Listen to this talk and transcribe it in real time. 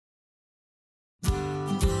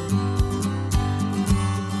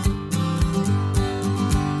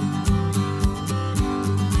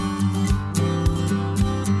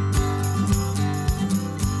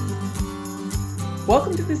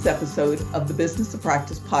this episode of the Business of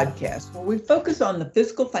Practice podcast, where we focus on the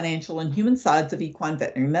physical, financial, and human sides of equine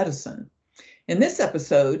veterinary medicine. In this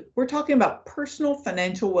episode, we're talking about personal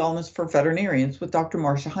financial wellness for veterinarians with Dr.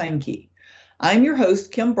 Marcia Heinke. I'm your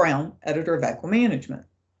host, Kim Brown, editor of AquaManagement.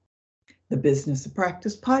 The Business of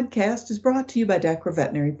Practice podcast is brought to you by Dacra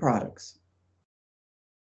Veterinary Products.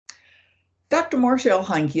 Dr. Marcia L.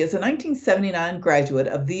 Heinke is a 1979 graduate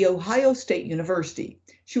of The Ohio State University.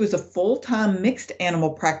 She was a full-time mixed animal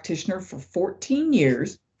practitioner for 14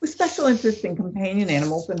 years with special interest in companion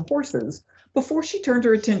animals and horses before she turned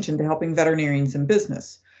her attention to helping veterinarians in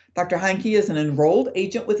business. Dr. Heinke is an enrolled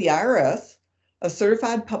agent with the IRS, a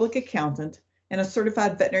certified public accountant, and a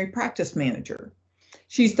certified veterinary practice manager.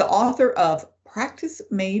 She's the author of Practice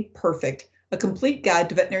Made Perfect, a complete guide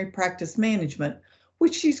to veterinary practice management,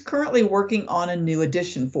 which she's currently working on a new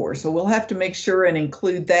edition for. So we'll have to make sure and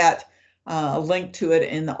include that link to it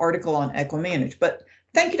in the article on AquaManage. But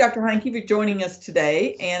thank you, Dr. Heinke, for joining us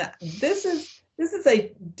today. And this is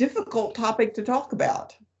a difficult topic to talk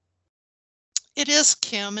about. It is,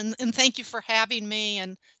 Kim, and thank you for having me,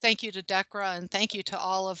 and thank you to Dacra, and thank you to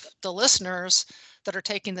all of the listeners that are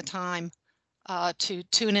taking the time to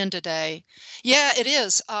tune in today. Yeah, it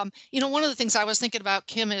is. One of the things I was thinking about,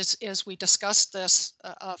 Kim, is as we discussed this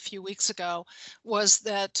a few weeks ago, was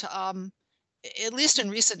that at least in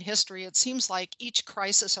recent history, it seems like each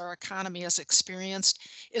crisis our economy has experienced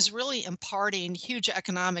is really imparting huge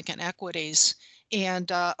economic inequities.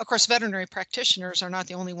 And of course, veterinary practitioners are not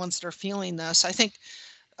the only ones that are feeling this. I think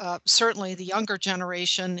certainly the younger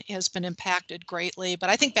generation has been impacted greatly, but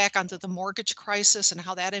I think back onto the mortgage crisis and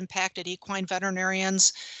how that impacted equine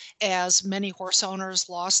veterinarians as many horse owners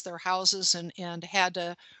lost their houses and had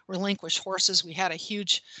to relinquish horses. We had a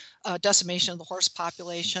huge decimation of the horse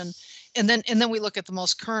population. And then we look at the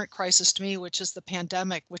most current crisis to me, which is the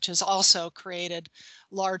pandemic, which has also created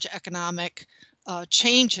large economic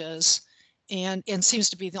changes. And seems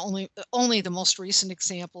to be the only the most recent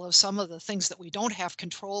example of some of the things that we don't have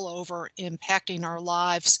control over impacting our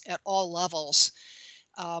lives at all levels.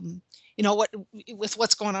 With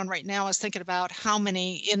what's going on right now, I was thinking about how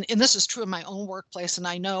many, and this is true in my own workplace, and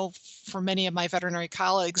I know for many of my veterinary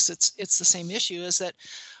colleagues, it's the same issue, is that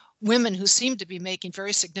women who seem to be making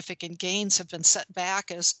very significant gains have been set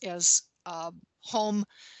back as home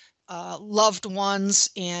loved ones,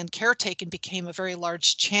 and caretaking became a very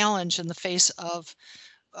large challenge in the face of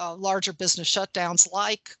larger business shutdowns,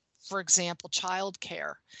 like, for example,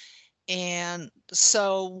 childcare. And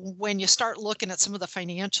so when you start looking at some of the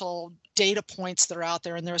financial data points that are out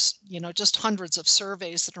there, and there's just hundreds of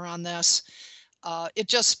surveys that are on this, it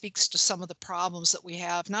just speaks to some of the problems that we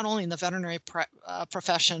have, not only in the veterinary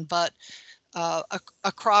profession, but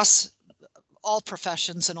across all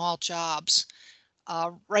professions and all jobs.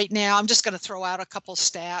 Right now, I'm just going to throw out a couple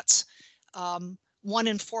stats. 1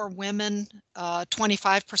 in 4 women,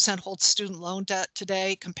 25% hold student loan debt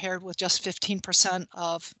today, compared with just 15%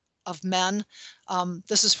 of men.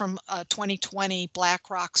 This is from a 2020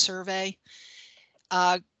 BlackRock survey.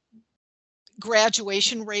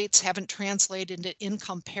 Graduation rates haven't translated into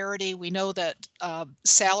income parity. We know that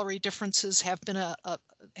salary differences have been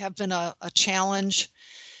a challenge.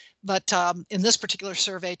 But in this particular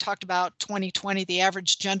survey, talked about 2020, the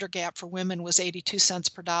average gender gap for women was 82 cents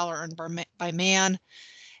per dollar earned by man.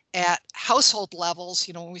 At household levels,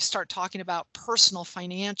 when we start talking about personal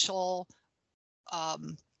financial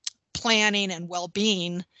planning and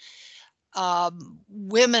well-being,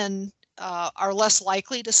 women are less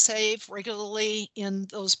likely to save regularly in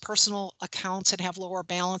those personal accounts and have lower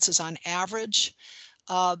balances on average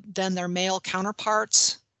than their male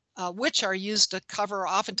counterparts. Which are used to cover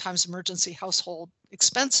oftentimes emergency household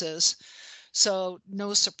expenses. So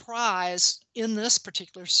no surprise in this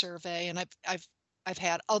particular survey, and I've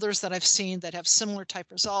had others that I've seen that have similar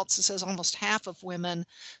type results. It says almost half of women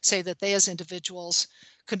say that they as individuals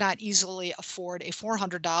could not easily afford a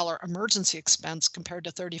 $400 emergency expense compared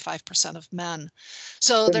to 35% of men.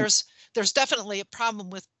 So there's definitely a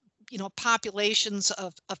problem with populations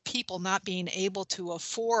of people not being able to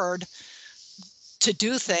afford to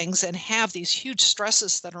do things and have these huge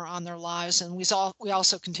stresses that are on their lives. And we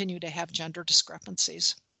also continue to have gender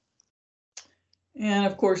discrepancies. And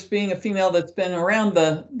of course, being a female that's been around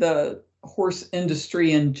the horse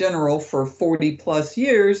industry in general for 40 plus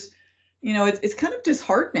years, it's kind of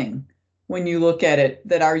disheartening when you look at it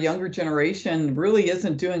that our younger generation really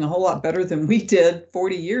isn't doing a whole lot better than we did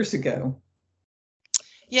 40 years ago.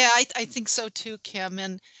 Yeah, I think so too, Kim.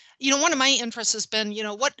 And, one of my interests has been,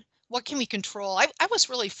 what can we control? I was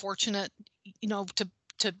really fortunate,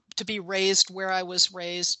 to be raised where I was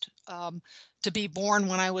raised, to be born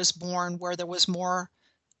when I was born, where there was more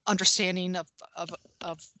understanding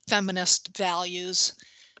of feminist values,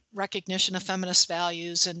 recognition of feminist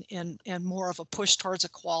values, and more of a push towards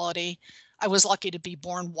equality. I was lucky to be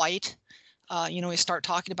born white. We start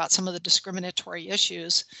talking about some of the discriminatory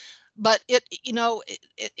issues. But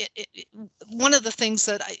one of the things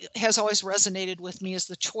that has always resonated with me is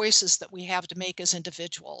the choices that we have to make as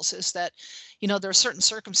individuals. Is that, there are certain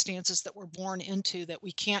circumstances that we're born into that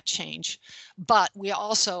we can't change, but we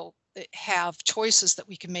also have choices that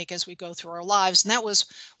we can make as we go through our lives. And that was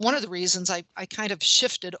one of the reasons I kind of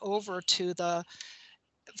shifted over to the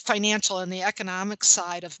financial and the economic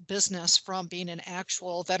side of business from being an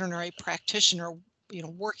actual veterinary practitioner,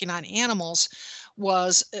 working on animals,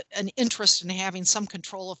 was an interest in having some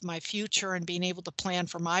control of my future and being able to plan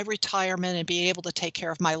for my retirement and be able to take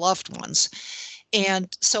care of my loved ones. And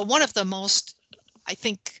so one of the most, I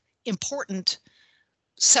think, important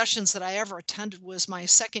sessions that I ever attended was my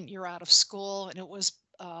second year out of school, and it was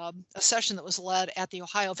a session that was led at the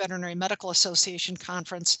Ohio Veterinary Medical Association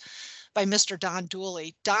conference by Mr. Don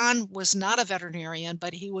Dooley. Don was not a veterinarian,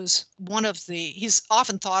 but he was he's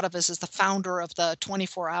often thought of as the founder of the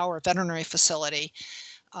 24-hour veterinary facility.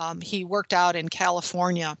 He worked out in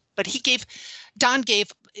California, but Don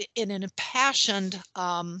gave in an impassioned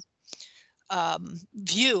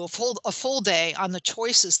view, a full day on the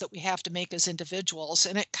choices that we have to make as individuals.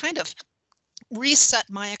 And it kind of reset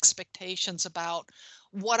my expectations about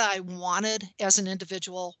what I wanted as an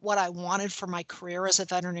individual, what I wanted for my career as a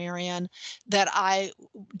veterinarian, that I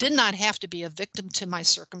did not have to be a victim to my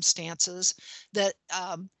circumstances, that,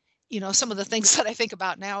 some of the things that I think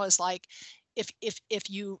about now is like, if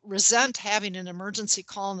you resent having an emergency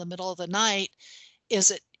call in the middle of the night,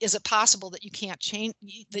 is it possible that you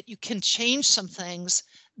can change some things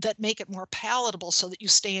that make it more palatable so that you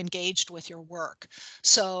stay engaged with your work?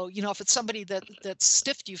 So, if it's somebody that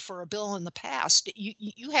stiffed you for a bill in the past,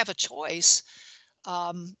 you have a choice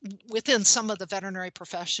within some of the veterinary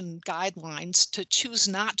profession guidelines to choose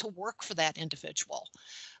not to work for that individual.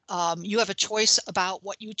 You have a choice about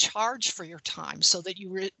what you charge for your time so that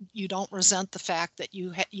you don't resent the fact that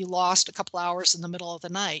you lost a couple hours in the middle of the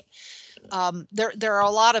night. There are a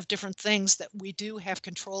lot of different things that we do have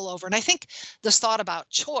control over. And I think this thought about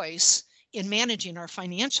choice in managing our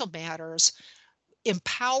financial matters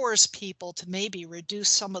empowers people to maybe reduce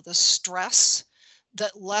some of the stress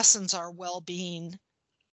that lessens our well-being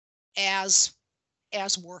as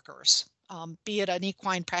workers. Be it an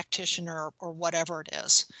equine practitioner or whatever it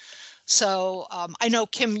is. So I know,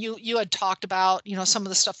 Kim, you had talked about, some of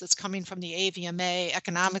the stuff that's coming from the AVMA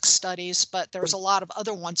economic studies, but there's a lot of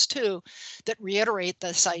other ones too that reiterate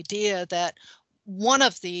this idea that one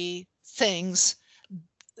of the things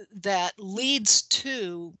that leads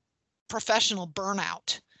to professional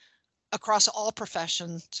burnout across all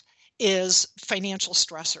professions is financial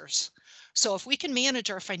stressors. So if we can manage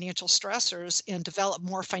our financial stressors and develop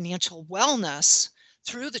more financial wellness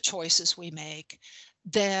through the choices we make,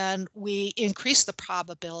 then we increase the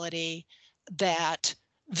probability that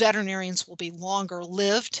veterinarians will be longer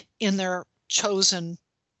lived in their chosen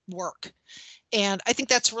work. And I think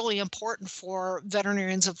that's really important for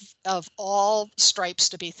veterinarians of all stripes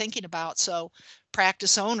to be thinking about. So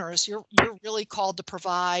practice owners, you're really called to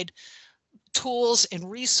provide tools and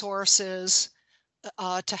resources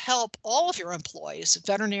to help all of your employees,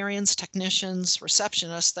 veterinarians, technicians,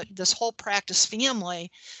 receptionists, this whole practice family,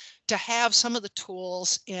 to have some of the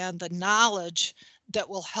tools and the knowledge that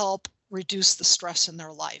will help reduce the stress in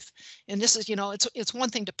their life. And this is, it's one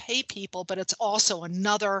thing to pay people, but it's also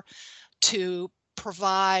another to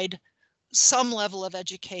provide some level of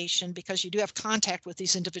education, because you do have contact with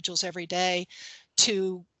these individuals every day,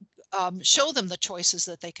 to show them the choices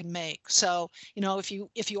that they can make. So, if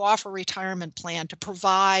you offer a retirement plan, to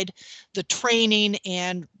provide the training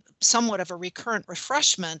and somewhat of a recurrent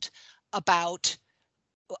refreshment about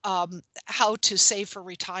how to save for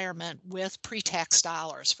retirement with pre-tax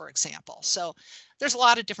dollars, for example. So there's a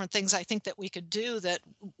lot of different things I think that we could do that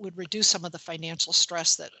would reduce some of the financial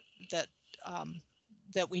stress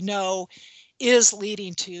that we know is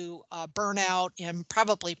leading to burnout and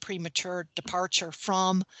probably premature departure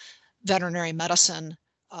from veterinary medicine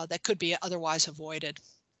that could be otherwise avoided.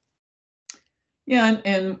 Yeah,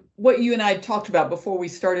 and what you and I talked about before we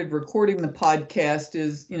started recording the podcast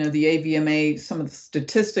is, the AVMA, some of the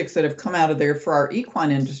statistics that have come out of there for our equine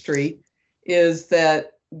industry is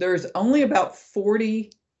that there's only about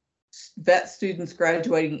 40 vet students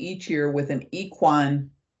graduating each year with an equine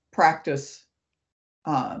practice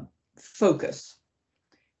focus.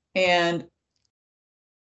 And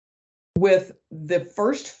with the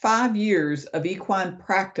first 5 years of equine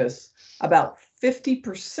practice, about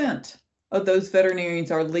 50% of those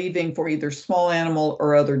veterinarians are leaving for either small animal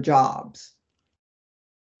or other jobs.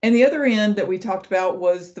 And the other end that we talked about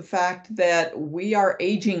was the fact that we are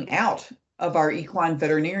aging out of our equine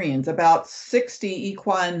veterinarians. About 60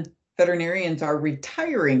 equine veterinarians are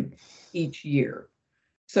retiring each year.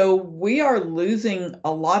 So we are losing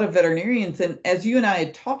a lot of veterinarians. And as you and I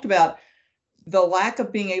had talked about, the lack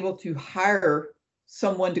of being able to hire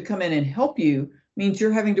someone to come in and help you means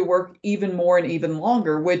you're having to work even more and even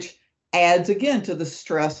longer, which adds again to the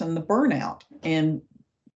stress and the burnout and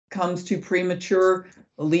comes to premature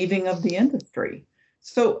leaving of the industry.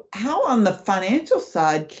 So how on the financial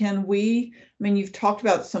side can we, I mean, you've talked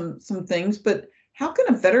about some things, but how can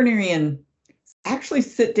a veterinarian actually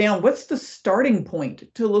sit down? What's the starting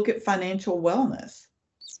point to look at financial wellness?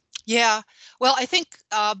 Yeah, well, I think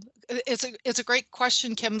it's a great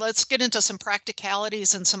question, Kim. Let's get into some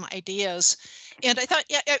practicalities and some ideas. And I thought,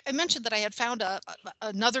 yeah, I mentioned that I had found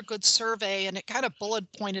another good survey, and it kind of bullet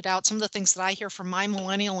pointed out some of the things that I hear from my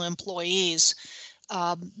millennial employees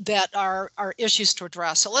that are issues to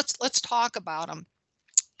address. So let's talk about them.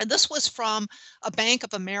 And this was from a Bank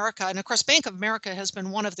of America. And of course, Bank of America has been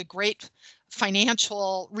one of the great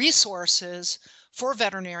financial resources for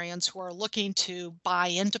veterinarians who are looking to buy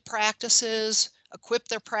into practices, equip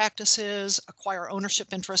their practices, acquire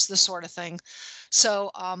ownership interests, this sort of thing. So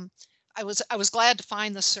I was glad to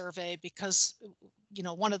find the survey because, you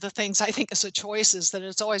know, one of the things I think is a choice is that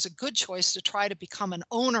it's always a good choice to try to become an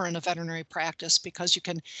owner in a veterinary practice, because you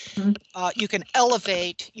can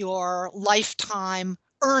elevate your lifetime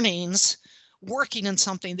earnings working in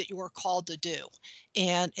something that you were called to do.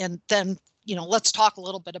 And then, you know, let's talk a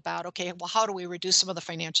little bit about, okay, well, how do we reduce some of the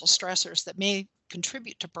financial stressors that may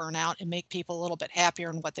contribute to burnout and make people a little bit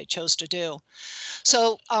happier in what they chose to do?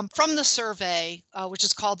 So from the survey, which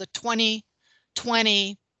is called the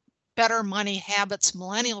 2020 Better Money Habits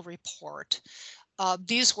Millennial Report,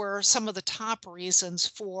 these were some of the top reasons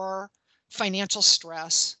for financial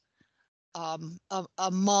stress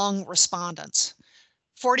among respondents.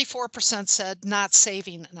 44% said not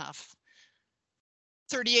saving enough.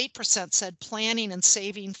 38% said planning and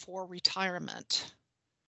saving for retirement.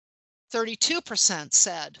 32%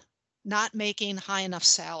 said not making high enough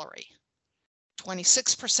salary.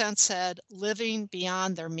 26% said living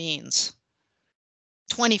beyond their means.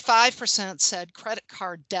 25% said credit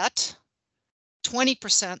card debt.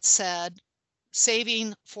 20% said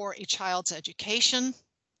saving for a child's education.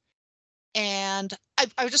 And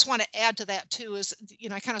I just want to add to that too, is, you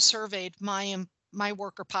know, I kind of surveyed my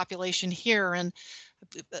worker population here, and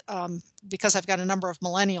because I've got a number of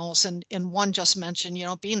millennials, and one just mentioned, you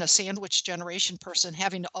know, being a sandwich generation person,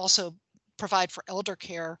 having to also provide for elder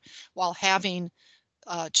care while having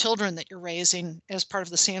children that you're raising as part of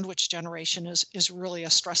the sandwich generation is really a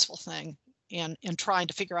stressful thing, and trying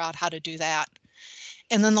to figure out how to do that.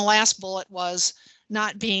 And then the last bullet was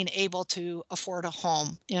not being able to afford a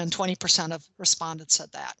home, and 20% of respondents said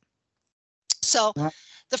that. So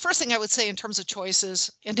the first thing I would say in terms of choices,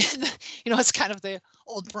 and you know, it's kind of the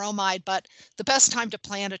old bromide, but the best time to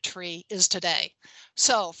plant a tree is today.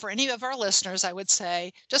 So for any of our listeners, I would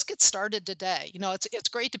say just get started today. You know, it's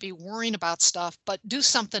great to be worrying about stuff, but do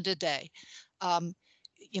something today.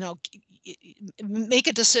 You know, make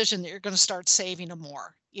a decision that you're going to start saving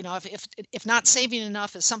more. You know, if not saving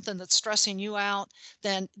enough is something that's stressing you out,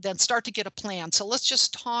 then start to get a plan. So let's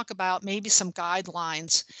just talk about maybe some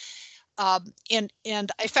guidelines.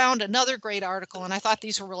 And I found another great article, and I thought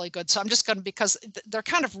these were really good. So I'm just going to, because they're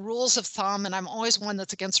kind of rules of thumb, and I'm always one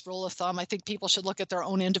that's against rule of thumb. I think people should look at their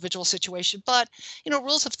own individual situation, but, you know,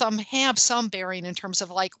 rules of thumb have some bearing in terms of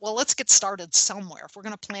like, well, let's get started somewhere. If we're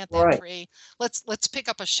going to plant that tree, let's pick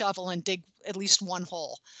up a shovel and dig at least one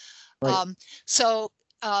hole. Right. So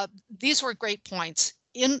these were great points.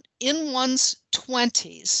 In one's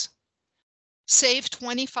 20s, save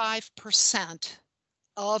 25%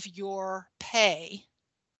 of your pay.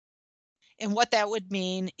 And what that would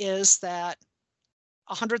mean is that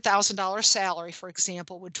 $100,000 salary, for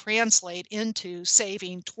example, would translate into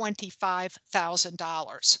saving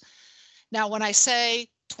 $25,000. Now, when I say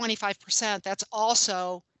 25%, that's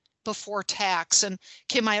also before tax. And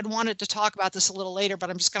Kim, I had wanted to talk about this a little later,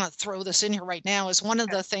 but I'm just going to throw this in here right now. Is one of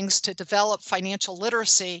the things to develop financial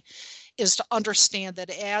literacy is to understand that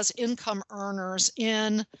as income earners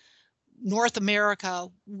in North America,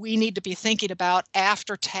 we need to be thinking about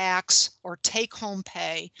after tax or take home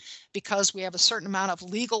pay, because we have a certain amount of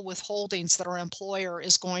legal withholdings that our employer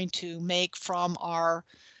is going to make from our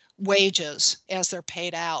wages as they're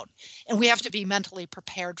paid out. And we have to be mentally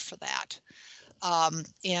prepared for that,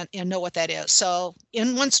 and know what that is. So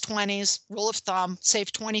in one's 20s, rule of thumb,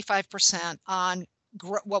 save 25% on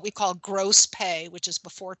what we call gross pay, which is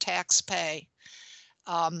before tax pay.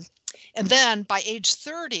 And then by age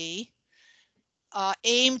 30,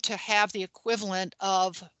 aim to have the equivalent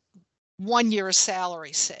of 1 year's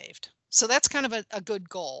salary saved. So that's kind of a good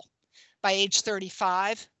goal. By age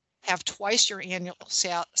 35, have twice your annual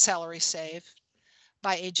salary saved.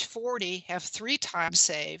 By age 40, have 3 times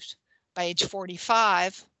saved. By age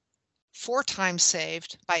 45, 4 times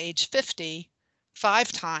saved. By age 50,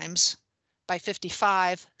 5 times. By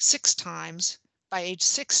 55, 6 times. By age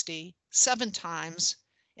 60, 7 times.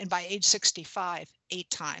 And by age 65, 8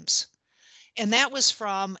 times. And that was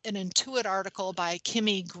from an Intuit article by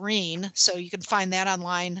Kimmy Green. So you can find that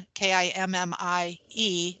online,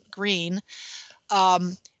 Kimmie Green,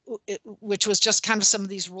 which was just kind of some of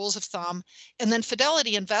these rules of thumb. And then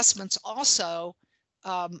Fidelity Investments also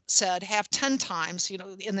said have 10 times,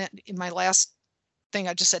 in my last thing,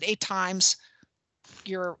 I just said 8 times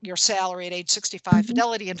your salary at age 65. Mm-hmm.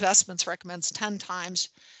 Fidelity Investments recommends 10 times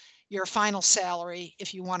your final salary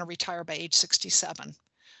if you want to retire by age 67.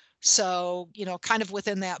 So, kind of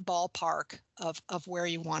within that ballpark of where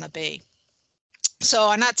you want to be. So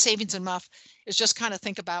I'm not savings enough is just kind of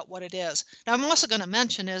think about what it is. Now, I'm also going to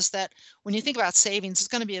mention is that when you think about savings, it's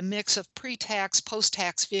going to be a mix of pre-tax,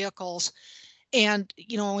 post-tax vehicles. And,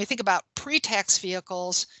 when we think about pre-tax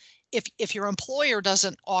vehicles, if your employer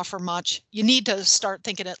doesn't offer much, you need to start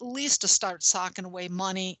thinking at least to start socking away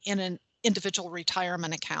money in an individual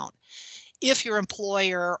retirement account. If your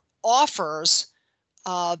employer offers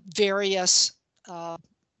various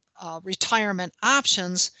retirement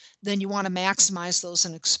options, then you want to maximize those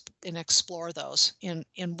and explore those. And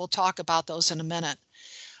we'll talk about those in a minute.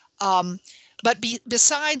 But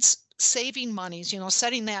besides saving monies,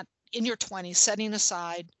 setting that in your 20s, setting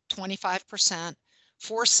aside 25%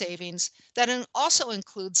 for savings, that also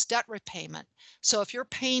includes debt repayment. So if you're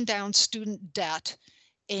paying down student debt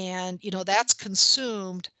and, that's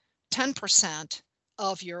consumed 10%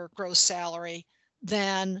 of your gross salary,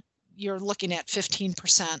 then you're looking at 15%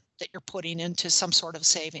 that you're putting into some sort of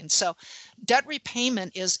savings. So debt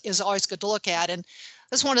repayment is always good to look at. And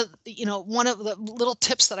that's one of the little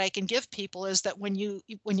tips that I can give people is that when you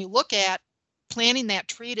look at planning that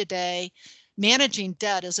tree today, managing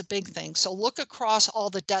debt is a big thing. So look across all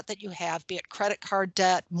the debt that you have, be it credit card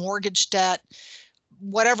debt, mortgage debt,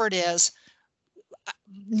 whatever it is,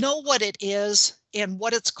 know what it is and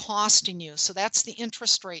what it's costing you. So that's the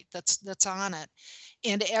interest rate that's on it.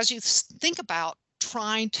 And as you think about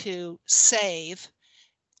trying to save,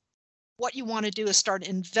 what you want to do is start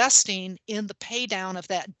investing in the pay down of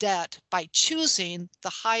that debt by choosing the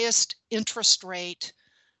highest interest rate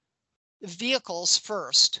vehicles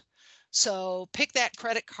first. So pick that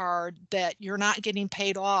credit card that you're not getting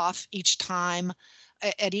paid off each time,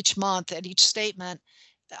 at each month, at each statement,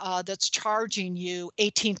 that's charging you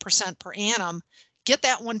 18% per annum. Get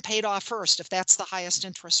that one paid off first if that's the highest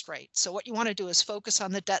interest rate. So what you want to do is focus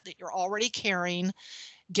on the debt that you're already carrying,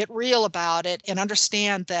 get real about it, and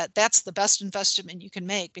understand that that's the best investment you can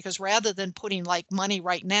make, because rather than putting like money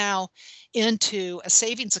right now into a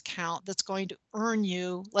savings account that's going to earn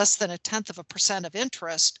you less than 0.1% of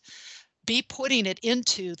interest, be putting it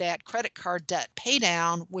into that credit card debt pay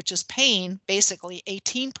down, which is paying basically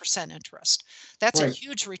 18% interest. That's right. A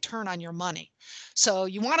huge return on your money. So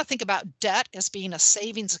you want to think about debt as being a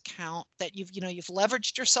savings account that you've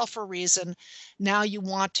leveraged yourself for a reason. Now you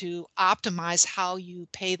want to optimize how you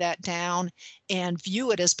pay that down and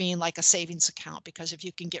view it as being like a savings account, because if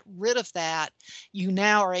you can get rid of that, you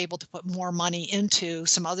now are able to put more money into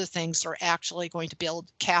some other things that are actually going to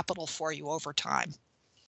build capital for you over time.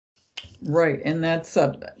 Right. And that's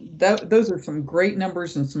those are some great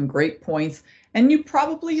numbers and some great points. And you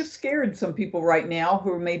probably have scared some people right now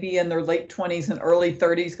who are maybe in their late 20s and early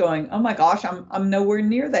 30s going, oh my gosh, I'm nowhere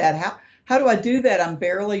near that. How do I do that? I'm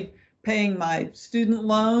barely paying my student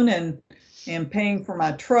loan and paying for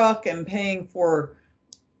my truck and paying for,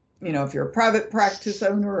 if you're a private practice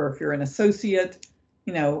owner or if you're an associate,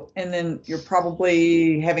 and then you're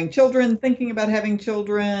probably having children, thinking about having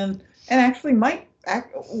children, and actually might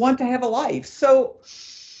want to have a life. So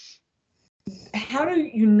how do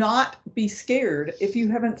you not be scared if you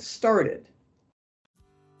haven't started?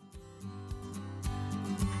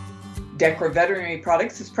 Dechra Veterinary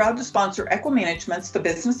Products is proud to sponsor Equimanagement's The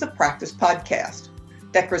Business of Practice podcast.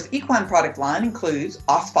 Dechra's equine product line includes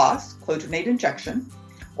Osphos, Clodronate Injection,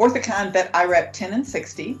 Orthocon Vet IRAP 10 and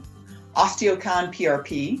 60, Osteocon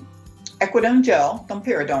PRP, Equidone Gel,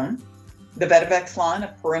 Domperidone, the Vetivex line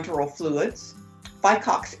of parenteral fluids,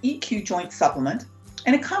 Vicox EQ joint supplement,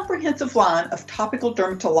 and a comprehensive line of topical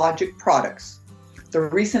dermatologic products. The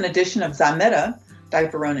recent addition of Zymeta,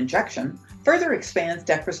 Diaperone Injection, further expands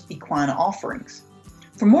Dechra's equine offerings.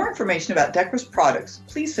 For more information about Dechra's products,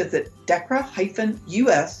 please visit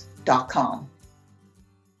dechra-us.com.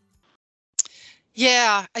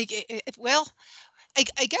 Yeah, I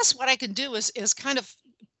guess what I can do is kind of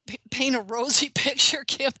paint a rosy picture,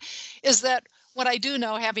 Kim, is that what I do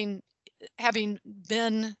know, having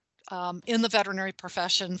been in the veterinary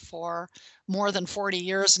profession for more than 40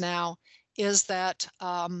 years now, is that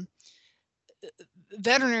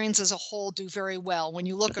veterinarians as a whole do very well. When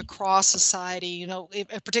you look across society,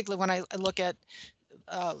 particularly when I look at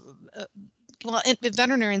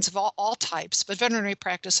veterinarians of all types, but veterinary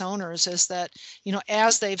practice owners, is that,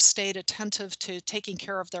 as they've stayed attentive to taking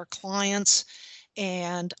care of their clients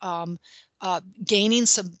and gaining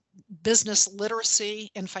some business literacy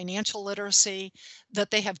and financial literacy, that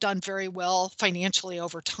they have done very well financially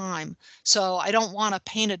over time. So I don't want to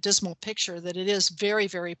paint a dismal picture, that it is very,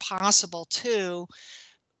 very possible to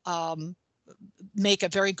make a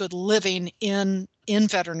very good living in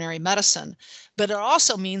veterinary medicine. But it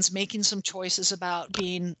also means making some choices about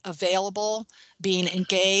being available, being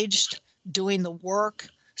engaged, doing the work,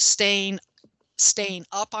 staying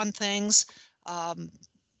up on things.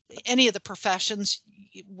 Any of the professions,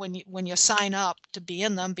 when you sign up to be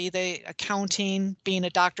in them, be they accounting, being a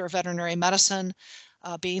doctor of veterinary medicine,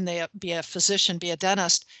 be a physician, be a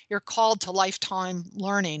dentist, you're called to lifetime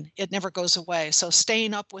learning. It never goes away. So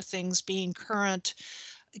staying up with things, being current,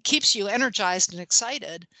 keeps you energized and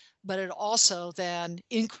excited, but it also then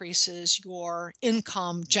increases your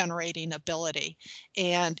income generating ability,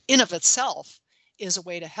 and in of itself is a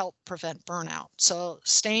way to help prevent burnout. So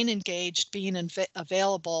staying engaged, being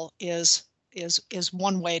available is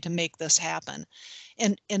one way to make this happen.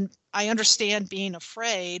 And I understand being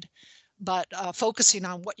afraid, but focusing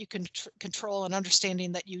on what you can control and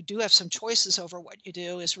understanding that you do have some choices over what you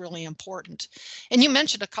do is really important. And you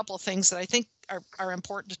mentioned a couple of things that I think are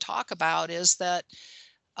important to talk about, is that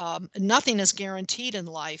nothing is guaranteed in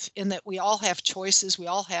life, in that we all have choices. We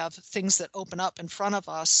all have things that open up in front of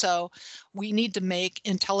us. So we need to make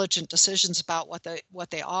intelligent decisions about what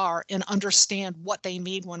they are, and understand what they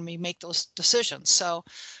mean when we make those decisions. So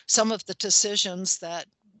some of the decisions that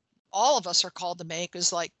all of us are called to make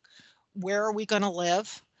is like, where are we going to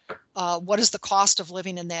live? What is the cost of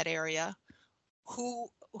living in that area? Who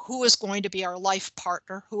is going to be our life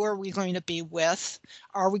partner? Who are we going to be with?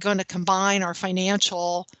 Are we going to combine our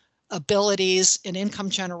financial abilities and income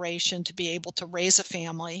generation to be able to raise a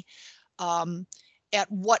family? At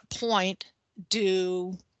what point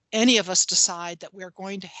do any of us decide that we're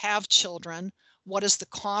going to have children? What is the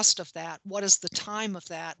cost of that? What is the time of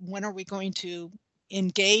that? When are we going to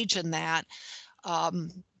engage in that?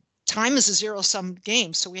 Time is a zero-sum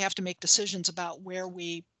game, so we have to make decisions about where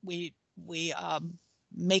we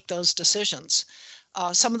make those decisions.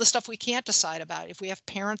 Some of the stuff we can't decide about. If we have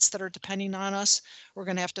parents that are depending on us, we're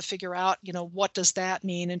going to have to figure out, what does that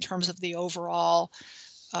mean in terms of the overall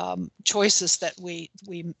choices that we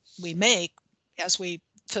make as we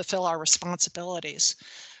fulfill our responsibilities.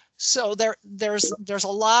 So there's a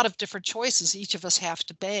lot of different choices each of us have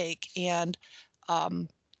to make, and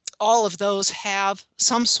all of those have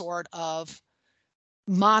some sort of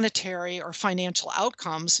monetary or financial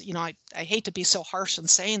outcomes. I hate to be so harsh in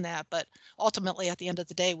saying that, but ultimately at the end of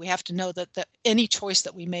the day, we have to know that any choice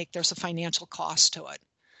that we make, there's a financial cost to it.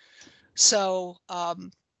 So I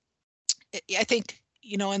think,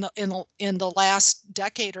 in the last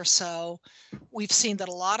decade or so, we've seen that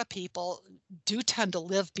a lot of people do tend to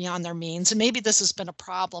live beyond their means. And maybe this has been a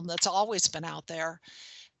problem that's always been out there.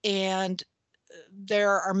 And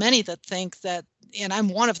there are many that think that, and I'm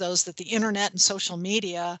one of those, that the internet and social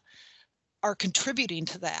media are contributing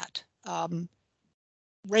to that.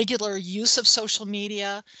 Regular use of social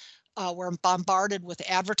media, we're bombarded with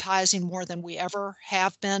advertising more than we ever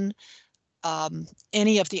have been.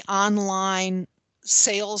 Any of the online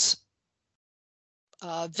sales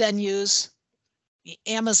venues,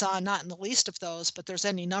 Amazon not in the least of those, but there's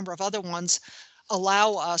any number of other ones,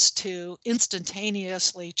 allow us to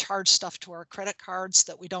instantaneously charge stuff to our credit cards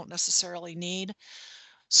that we don't necessarily need.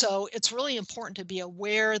 So it's really important to be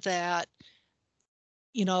aware that,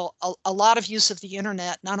 a lot of use of the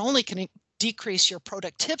internet not only can decrease your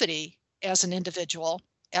productivity as an individual,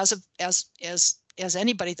 as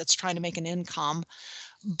anybody that's trying to make an income,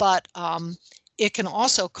 but it can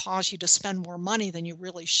also cause you to spend more money than you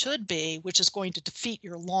really should be, which is going to defeat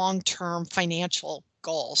your long-term financial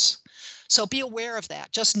goals. So be aware of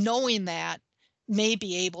that. Just knowing that may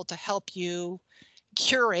be able to help you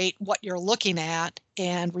curate what you're looking at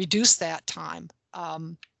and reduce that time.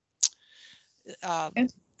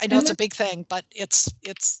 I know it's a big thing, but it's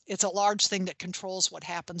a large thing that controls what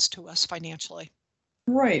happens to us financially.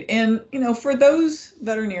 Right. And, for those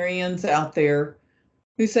veterinarians out there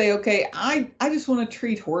who say, okay, I just want to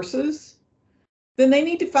treat horses, then they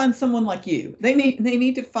need to find someone like you. They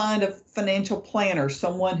need to find a financial planner,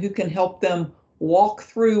 someone who can help them walk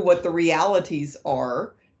through what the realities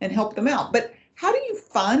are and help them out. But how do you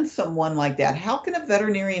find someone like that? How can a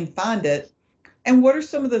veterinarian find it? And what are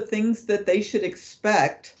some of the things that they should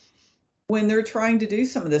expect when they're trying to do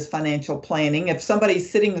some of this financial planning? If somebody's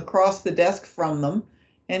sitting across the desk from them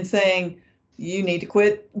and saying, you need to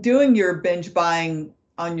quit doing your binge buying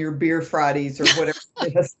on your beer Fridays or whatever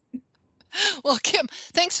it is. Well, Kim,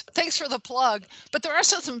 thanks for the plug. But there are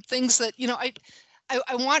some things that,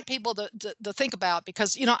 I want people to think about,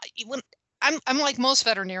 because, when I'm like most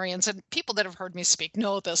veterinarians, and people that have heard me speak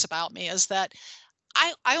know this about me, is that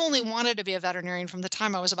I only wanted to be a veterinarian from the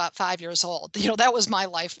time I was about 5 years old. That was my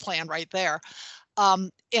life plan right there.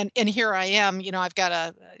 And here I am, I've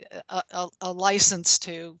got a license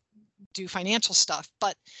to do financial stuff.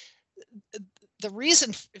 But the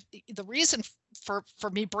reason for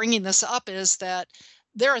me bringing this up is that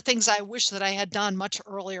there are things I wish that I had done much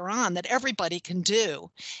earlier on that everybody can do.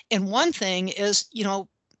 And one thing is,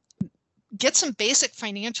 get some basic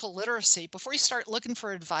financial literacy before you start looking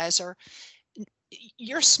for an advisor.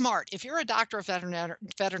 You're smart. If you're a doctor of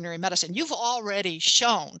veterinary medicine, you've already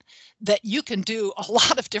shown that you can do a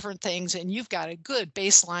lot of different things, and you've got a good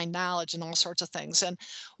baseline knowledge and all sorts of things. And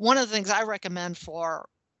one of the things I recommend for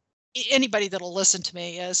anybody that'll listen to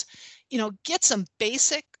me is, get some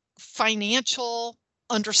basic financial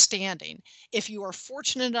understanding. If you are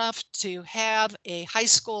fortunate enough to have a high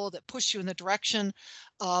school that pushed you in the direction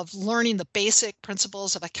of learning the basic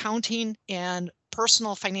principles of accounting and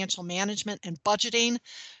personal financial management and budgeting,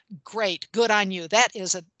 great, good on you. That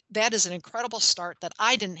is an incredible start that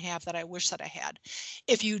I didn't have, that I wish that I had.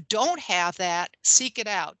 If you don't have that, seek it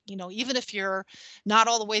out. Even if you're not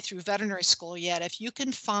all the way through veterinary school yet, if you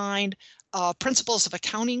can find a principles of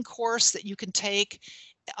accounting course that you can take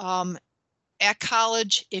at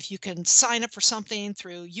college, if you can sign up for something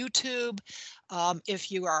through YouTube,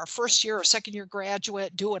 if you are a first year or second year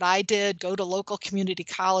graduate, do what I did, go to local community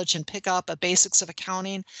college and pick up a basics of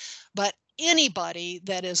accounting. But anybody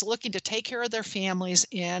that is looking to take care of their families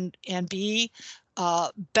and be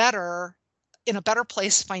better, in a better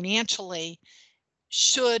place financially,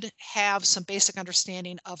 should have some basic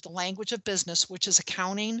understanding of the language of business, which is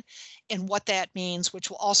accounting, and what that means,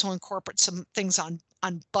 which will also incorporate some things on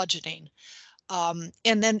budgeting.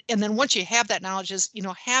 And then once you have that knowledge, is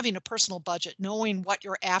having a personal budget, knowing what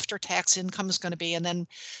your after-tax income is going to be, and then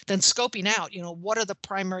scoping out what are the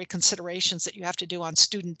primary considerations that you have to do on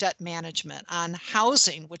student debt management, on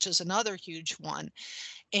housing, which is another huge one,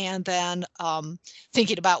 and then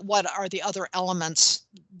thinking about what are the other elements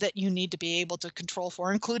that you need to be able to control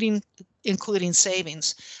for, including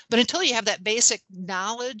savings. But until you have that basic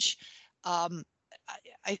knowledge,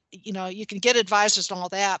 you can get advisors and all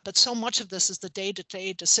that, but so much of this is the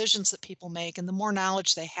day-to-day decisions that people make, and the more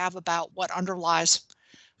knowledge they have about what underlies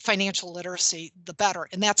financial literacy, the better.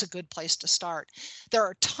 And that's a good place to start. There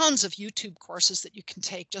are tons of YouTube courses that you can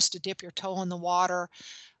take just to dip your toe in the water.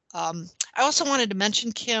 I also wanted to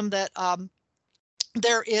mention, Kim, that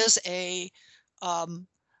there is an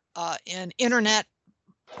internet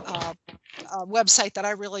website that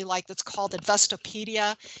I really like that's called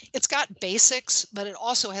Investopedia. It's got basics, but it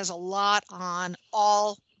also has a lot on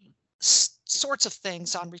all sorts of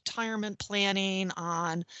things, on retirement planning,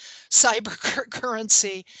 on cyber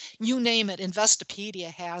currency, you name it.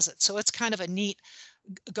 Investopedia has it. So it's kind of a neat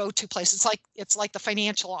go-to place. It's like the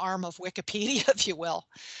financial arm of Wikipedia, if you will.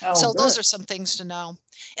 Oh, so good. Those are some things to know.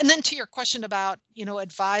 And then to your question about,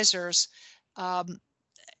 advisors,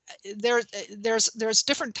 there's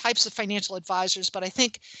different types of financial advisors, but I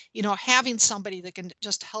think, having somebody that can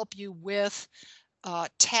just help you with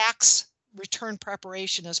tax return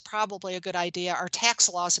preparation is probably a good idea. Our tax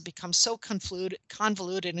laws have become so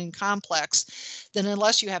convoluted and complex that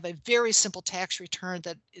unless you have a very simple tax return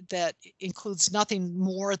that includes nothing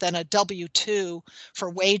more than a W-2 for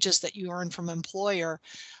wages that you earn from employer,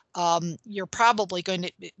 you're probably going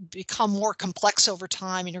to become more complex over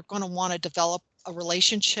time, and you're going to want to develop a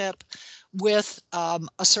relationship with a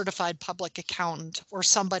certified public accountant or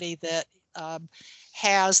somebody that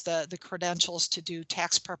has the credentials to do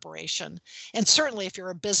tax preparation. And certainly if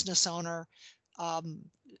you're a business owner,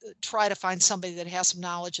 try to find somebody that has some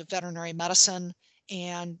knowledge of veterinary medicine,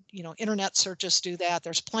 and internet searches do that.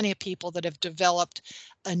 There's plenty of people that have developed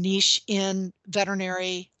a niche in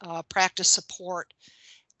veterinary practice support.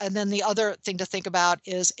 And then the other thing to think about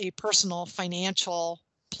is a personal financial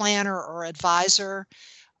planner or advisor,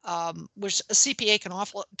 which a CPA can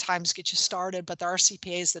oftentimes get you started, but there are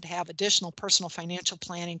CPAs that have additional personal financial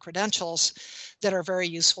planning credentials that are very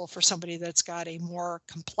useful for somebody that's got a more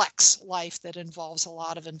complex life that involves a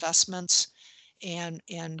lot of investments and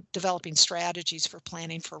developing strategies for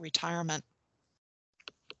planning for retirement.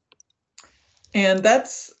 And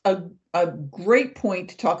that's a great point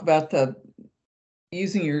to talk about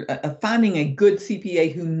using your finding a good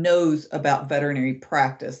CPA who knows about veterinary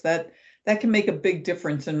practice. That can make a big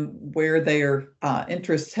difference in where their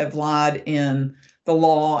interests have lied in the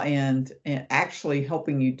law and actually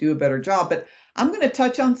helping you do a better job. But I'm going to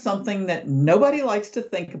touch on something that nobody likes to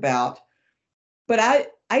think about, but I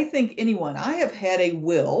think I have had a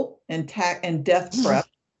will and death prep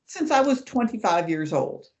since I was 25 years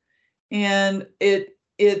old. And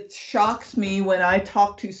it shocks me when I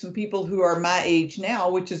talk to some people who are my age now,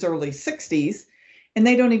 which is early 60s, and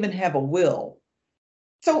they don't even have a will.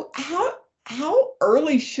 So how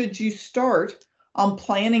early should you start on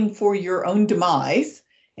planning for your own demise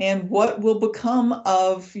and what will become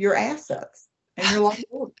of your assets and your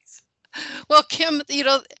liabilities? Well, Kim,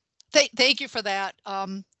 thank you for that.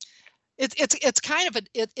 It's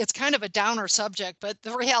kind of a downer subject, but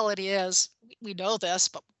the reality is we know this,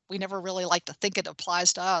 but we never really like to think it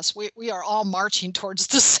applies to us. We are all marching towards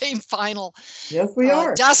the same final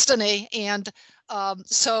destiny. And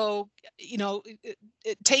so,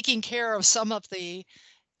 taking care of some of the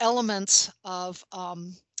elements of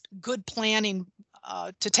good planning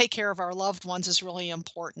to take care of our loved ones is really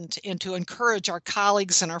important, and to encourage our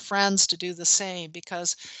colleagues and our friends to do the same,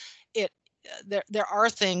 because there are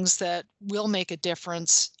things that will make a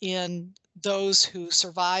difference in those who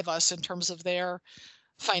survive us in terms of their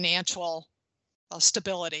financial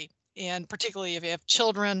stability. And particularly if you have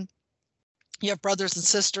children, you have brothers and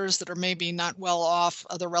sisters that are maybe not well off,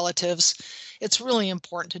 other relatives, it's really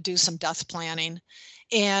important to do some death planning.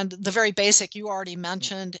 And the very basic you already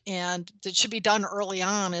mentioned, and that should be done early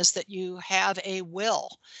on, is that you have a will.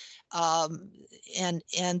 And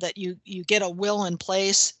that you get a will in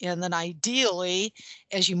place, and then ideally,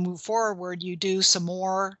 as you move forward, you do some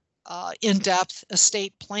more in-depth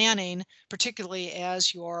estate planning, particularly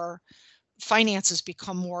as your finances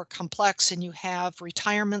become more complex and you have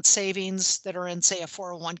retirement savings that are in, say, a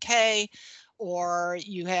 401k, or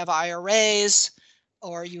you have IRAs,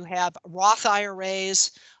 or you have Roth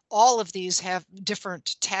IRAs. All of these have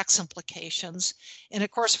different tax implications. And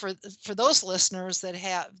of course, for those listeners that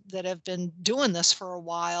have been doing this for a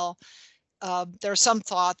while, there's some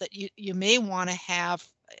thought that you may want to have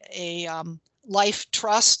a life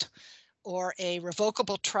trust or a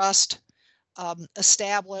revocable trust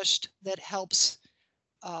established that helps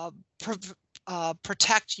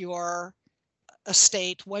protect your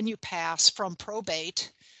estate when you pass from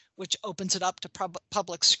probate, which opens it up to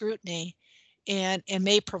public scrutiny, and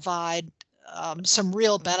may provide some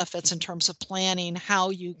real benefits in terms of planning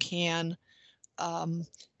how you can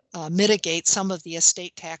mitigate some of the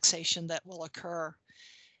estate taxation that will occur.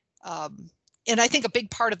 And I think a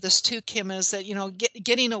big part of this too, Kim, is that,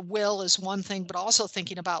 getting a will is one thing, but also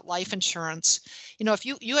thinking about life insurance. If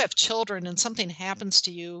you have children and something happens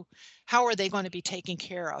to you, how are they going to be taken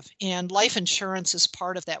care of? And life insurance is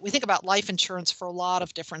part of that. We think about life insurance for a lot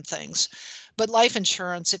of different things, but life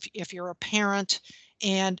insurance, if you're a parent,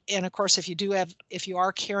 and of course, if you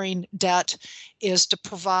are carrying debt, is to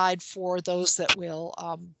provide for those that will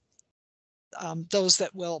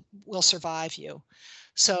survive you.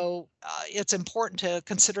 So it's important to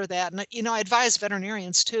consider that. And, I advise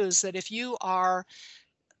veterinarians too, is that if you are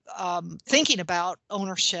thinking about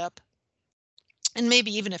ownership, and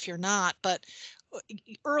maybe even if you're not, but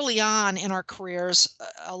early on in our careers,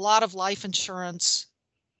 a lot of life insurance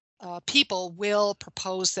people will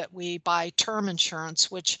propose that we buy term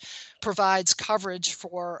insurance, which provides coverage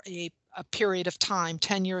for a period of time.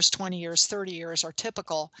 10 years, 20 years, 30 years are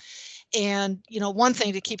typical. And, one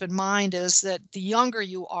thing to keep in mind is that the younger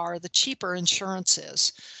you are, the cheaper insurance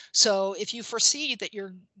is. So if you foresee that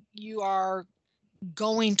you are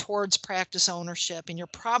going towards practice ownership, and you're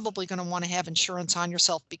probably going to want to have insurance on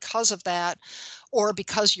yourself because of that, or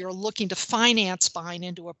because you're looking to finance buying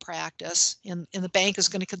into a practice, and the bank is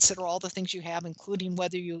going to consider all the things you have, including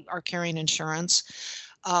whether you are carrying insurance.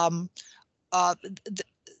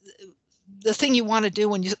 The thing you want to do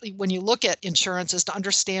when you look at insurance is to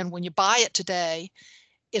understand, when you buy it today,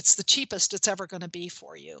 it's the cheapest it's ever going to be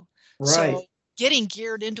for you. Right. So getting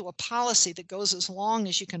geared into a policy that goes as long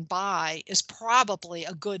as you can buy is probably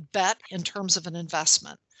a good bet in terms of an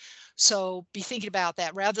investment. So be thinking about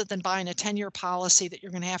that rather than buying a 10-year policy that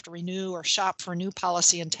you're going to have to renew or shop for a new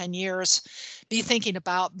policy in 10 years. Be thinking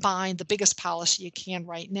about buying the biggest policy you can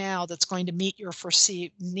right now that's going to meet your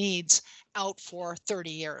foresee needs out for 30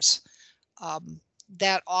 years.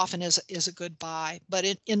 That often is a good buy. But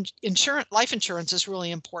life insurance is really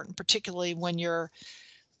important, particularly when you're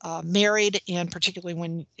married, and particularly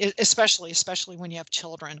when, especially when you have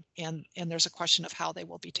children, and there's a question of how they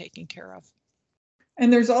will be taken care of.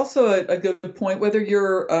 And there's also a good point, whether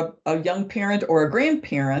you're a young parent or a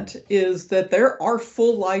grandparent, is that there are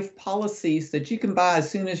full life policies that you can buy as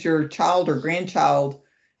soon as your child or grandchild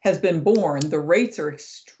has been born. The rates are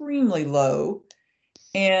extremely low,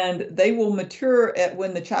 and they will mature at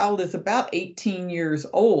when the child is about 18 years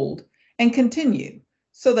old and continue.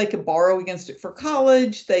 So they can borrow against it for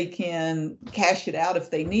college, they can cash it out if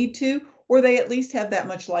they need to, or they at least have that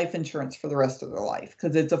much life insurance for the rest of their life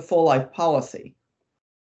because it's a full life policy.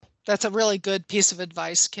 That's a really good piece of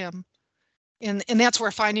advice, Kim. And that's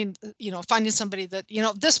where finding somebody that,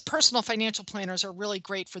 this personal financial planners are really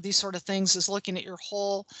great for these sort of things, is looking at your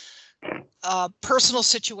whole personal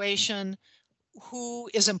situation. Who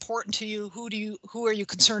is important to you? Who are you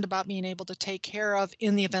concerned about being able to take care of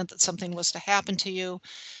in the event that something was to happen to you?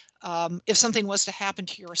 If something was to happen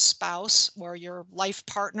to your spouse or your life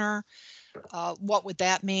partner, what would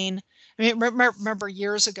that mean? I mean, remember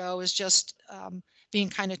years ago is just being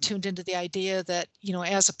kind of tuned into the idea that,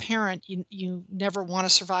 as a parent, you never want to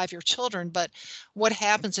survive your children, but what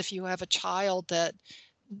happens if you have a child that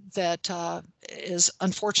is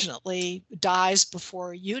unfortunately dies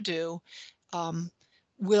before you do?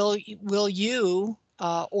 Will you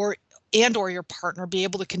or your partner be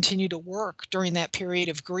able to continue to work during that period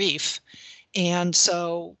of grief? And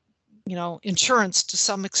so, insurance to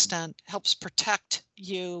some extent helps protect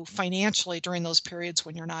you financially during those periods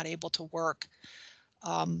when you're not able to work.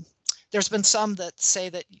 There's been some that say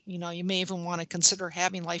that, you may even want to consider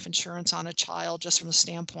having life insurance on a child just from the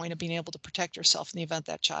standpoint of being able to protect yourself in the event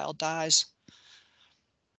that child dies.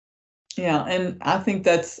 Yeah, and I think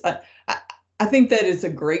I think that is a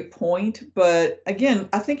great point. But again,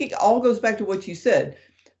 I think it all goes back to what you said.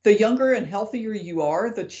 The younger and healthier you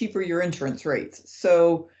are, the cheaper your insurance rates.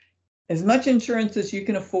 So as much insurance as you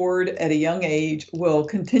can afford at a young age will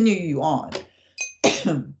continue you on.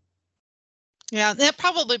 Yeah, that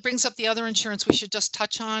probably brings up the other insurance we should just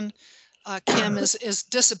touch on, Kim, is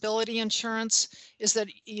disability insurance. Is that,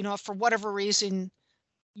 for whatever reason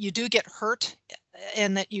you do get hurt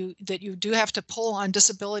and that you do have to pull on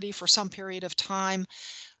disability for some period of time,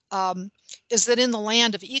 is that in the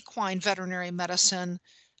land of equine veterinary medicine,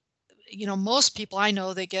 most people I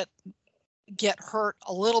know, they get hurt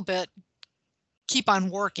a little bit, keep on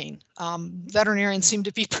working. Veterinarians seem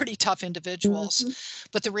to be pretty tough individuals,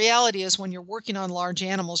 but the reality is when you're working on large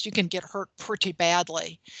animals, you can get hurt pretty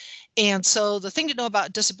badly. And so the thing to know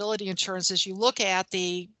about disability insurance is you look at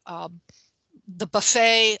the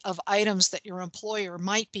buffet of items that your employer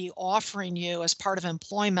might be offering you as part of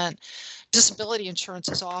employment. Disability insurance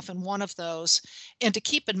is often one of those. And to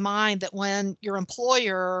keep in mind that when your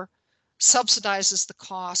employer subsidizes the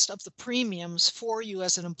cost of the premiums for you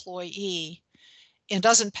as an employee and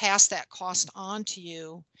doesn't pass that cost on to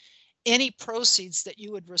you, any proceeds that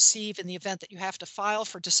you would receive in the event that you have to file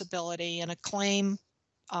for disability and a claim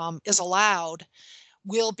is allowed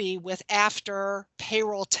will be with after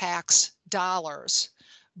payroll tax dollars,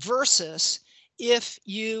 versus if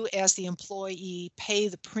you as the employee pay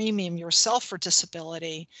the premium yourself for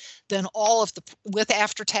disability, then with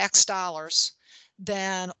after tax dollars,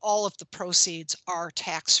 then all of the proceeds are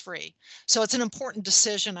tax-free. So it's an important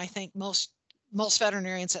decision I think most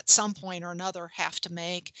veterinarians at some point or another have to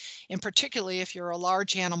make, and particularly if you're a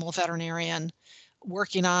large animal veterinarian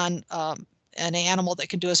working on an animal that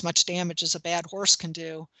can do as much damage as a bad horse can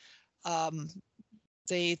do.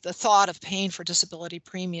 The thought of paying for disability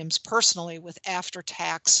premiums personally with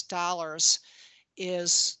after-tax dollars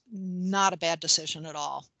is not a bad decision at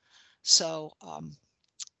all. So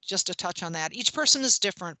just to touch on that, each person is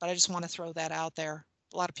different, but I just want to throw that out there.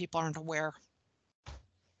 A lot of people aren't aware.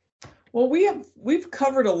 Well, we've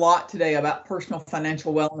covered a lot today about personal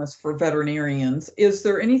financial wellness for veterinarians. Is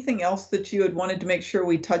there anything else that you had wanted to make sure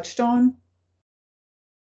we touched on?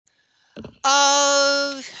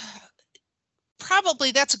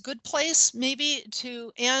 Probably that's a good place maybe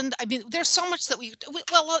to end. I mean, there's so much that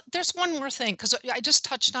there's one more thing, because I just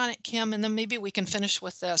touched on it, Kim, and then maybe we can finish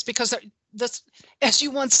with this, because this, as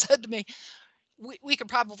you once said to me, we could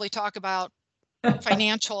probably talk about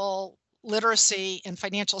financial literacy and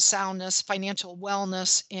financial soundness, financial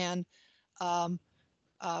wellness, and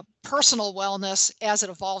personal wellness as it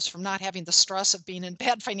evolves from not having the stress of being in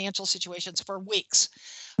bad financial situations for weeks.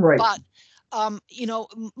 Right. But,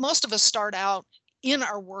 most of us start out in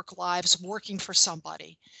our work lives working for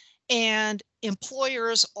somebody. And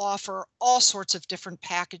employers offer all sorts of different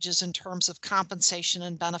packages in terms of compensation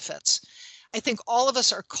and benefits. I think all of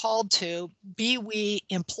us are called to, be we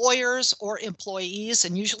employers or employees,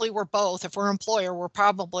 and usually we're both. If we're an employer, we're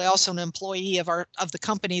probably also an employee of the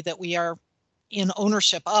company that we are in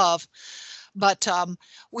ownership of. But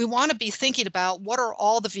we want to be thinking about what are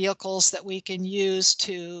all the vehicles that we can use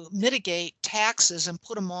to mitigate taxes and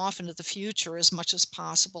put them off into the future as much as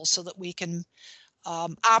possible so that we can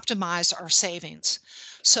optimize our savings.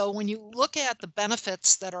 So when you look at the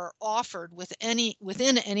benefits that are offered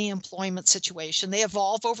within any employment situation, they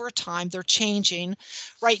evolve over time. They're changing.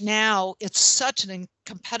 Right now, it's such an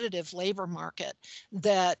competitive labor market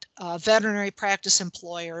that veterinary practice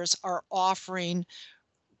employers are offering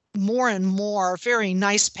more and more very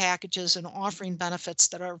nice packages and offering benefits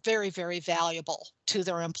that are very, very valuable to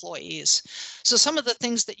their employees. So some of the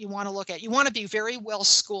things that you want to look at, you want to be very well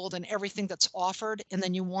schooled in everything that's offered, and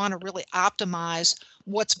then you want to really optimize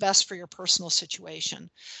what's best for your personal situation.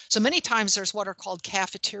 So many times there's what are called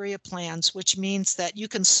cafeteria plans, which means that you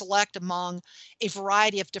can select among a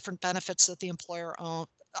variety of different benefits that the employer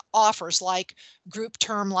offers, like group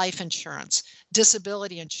term life insurance,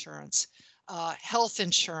 disability insurance, health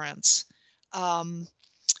insurance,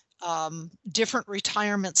 different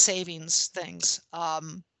retirement savings things.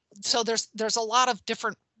 So there's a lot of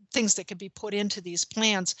different things that can be put into these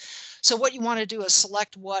plans. So what you want to do is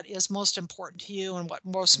select what is most important to you and what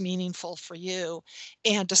most meaningful for you,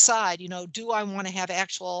 and decide, do I want to have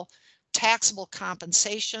actual taxable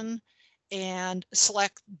compensation and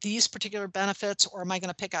select these particular benefits, or am I going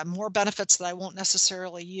to pick out more benefits that I won't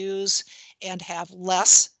necessarily use and have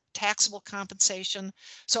less taxable compensation?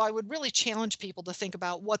 So I would really challenge people to think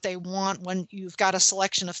about what they want when you've got a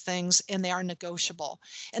selection of things and they are negotiable.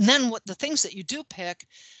 And then what the things that you do pick,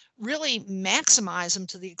 really maximize them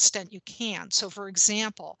to the extent you can. So for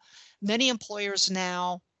example, many employers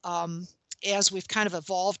now, as we've kind of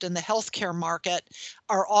evolved in the healthcare market,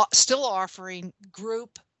 are still offering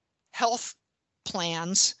group health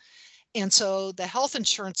plans. And so the health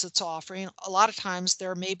insurance that's offering, a lot of times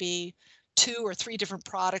there may be 2 or 3 different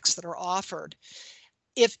products that are offered.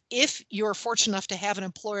 If you're fortunate enough to have an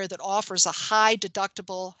employer that offers a high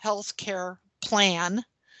deductible health care plan,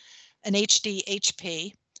 an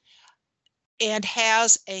HDHP, and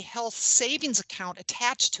has a health savings account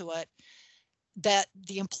attached to it that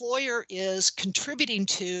the employer is contributing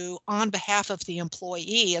to on behalf of the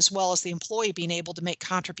employee, as well as the employee being able to make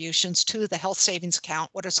contributions to the health savings account,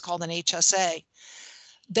 what is called an HSA,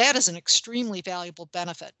 that is an extremely valuable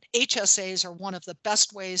benefit. HSAs are one of the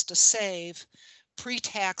best ways to save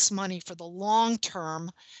pre-tax money for the long term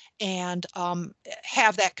and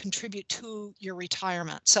have that contribute to your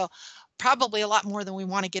retirement. So probably a lot more than we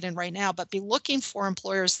want to get in right now, but be looking for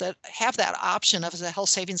employers that have that option of a health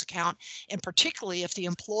savings account, and particularly if the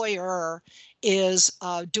employer is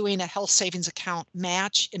doing a health savings account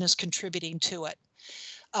match and is contributing to it.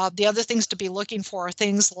 The other things to be looking for are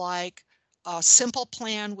things like a simple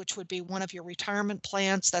plan, which would be one of your retirement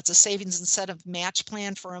plans. That's a savings incentive match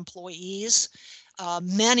plan for employees.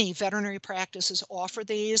 Many veterinary practices offer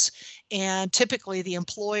these, and typically the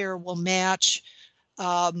employer will match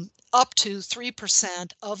up to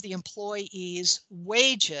 3% of the employee's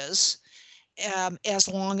wages as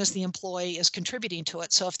long as the employee is contributing to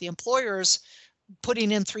it. So if the employer's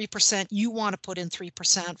putting in 3%, you want to put in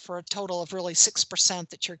 3% for a total of really 6%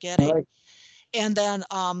 that you're getting. Right. And then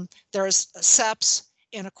there's SEPs.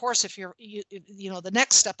 And of course, if the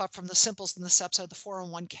next step up from the simples and the SEPs are the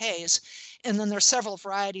 401ks. And then there's several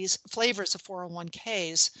flavors of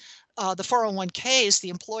 401ks. The 401ks, the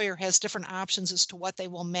employer has different options as to what they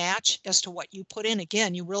will match as to what you put in.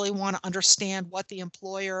 Again, you really want to understand what the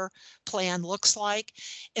employer plan looks like.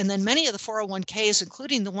 And then many of the 401ks,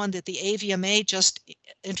 including the one that the AVMA just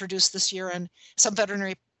introduced this year, and some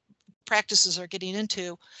veterinary practices are getting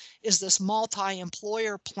into, is this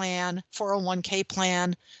multi-employer plan, 401k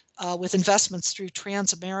plan with investments through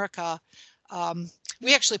Transamerica.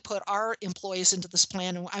 We actually put our employees into this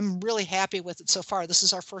plan, and I'm really happy with it so far. This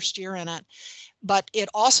is our first year in it. But it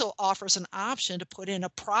also offers an option to put in a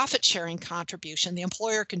profit sharing contribution. The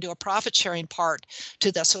employer can do a profit sharing part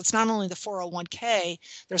to this. So it's not only the 401k,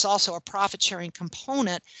 there's also a profit sharing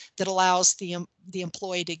component that allows the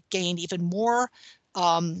employee to gain even more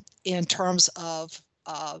in terms of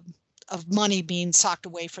of money being socked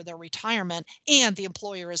away for their retirement, and the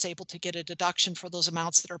employer is able to get a deduction for those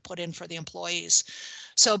amounts that are put in for the employees.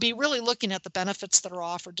 So be really looking at the benefits that are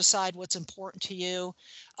offered, decide what's important to you.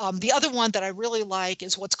 The other one that I really like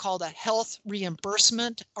is what's called a health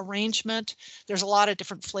reimbursement arrangement. There's a lot of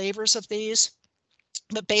different flavors of these,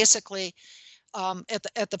 but basically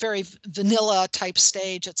at the very vanilla type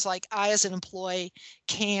stage, it's like I, as an employee,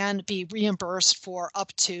 can be reimbursed for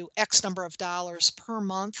up to X number of dollars per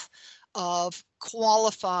month of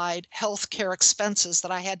qualified healthcare expenses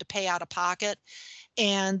that I had to pay out of pocket,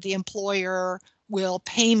 and the employer will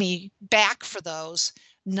pay me back for those.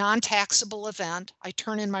 Non-taxable event. I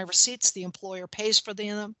turn in my receipts, the employer pays for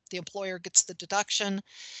them, the employer gets the deduction.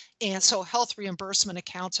 And so health reimbursement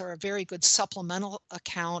accounts are a very good supplemental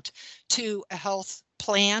account to a health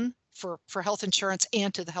plan for health insurance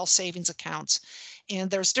and to the health savings accounts. And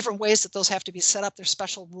there's different ways that those have to be set up. There's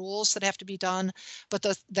special rules that have to be done, but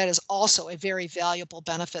that is also a very valuable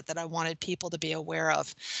benefit that I wanted people to be aware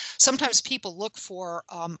of. Sometimes people look for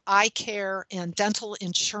eye care and dental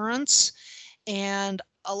insurance, and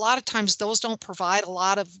a lot of times those don't provide a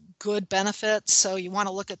lot of good benefits, so you want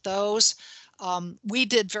to look at those. We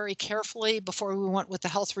did very carefully before we went with the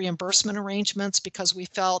health reimbursement arrangements, because we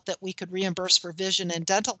felt that we could reimburse for vision and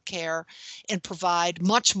dental care and provide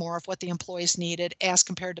much more of what the employees needed as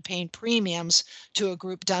compared to paying premiums to a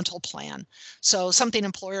group dental plan. So something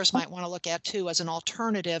employers might want to look at too as an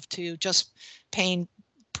alternative to just paying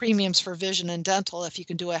premiums for vision and dental. If you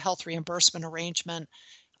can do a health reimbursement arrangement,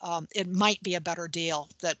 it might be a better deal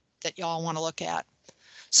that y'all want to look at.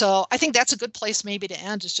 So I think that's a good place maybe to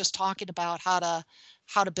end, is just talking about how to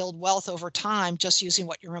build wealth over time, just using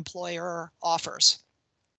what your employer offers.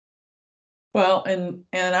 Well, and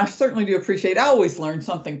I certainly do appreciate, I always learn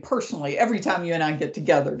something personally every time you and I get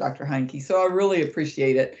together, Dr. Heinke. So I really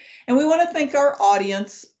appreciate it. And we want to thank our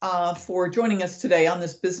audience for joining us today on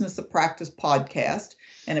this Business of Practice podcast.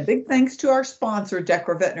 And a big thanks to our sponsor,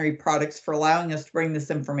 Dechra Veterinary Products, for allowing us to bring this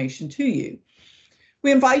information to you.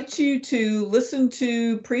 We invite you to listen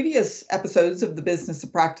to previous episodes of the Business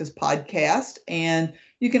of Practice podcast, and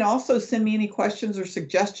you can also send me any questions or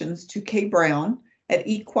suggestions to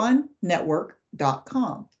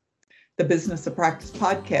kbrown@equinenetwork.com. The Business of Practice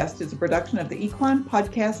podcast is a production of the Equine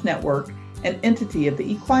Podcast Network, an entity of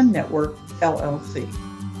the Equine Network, LLC.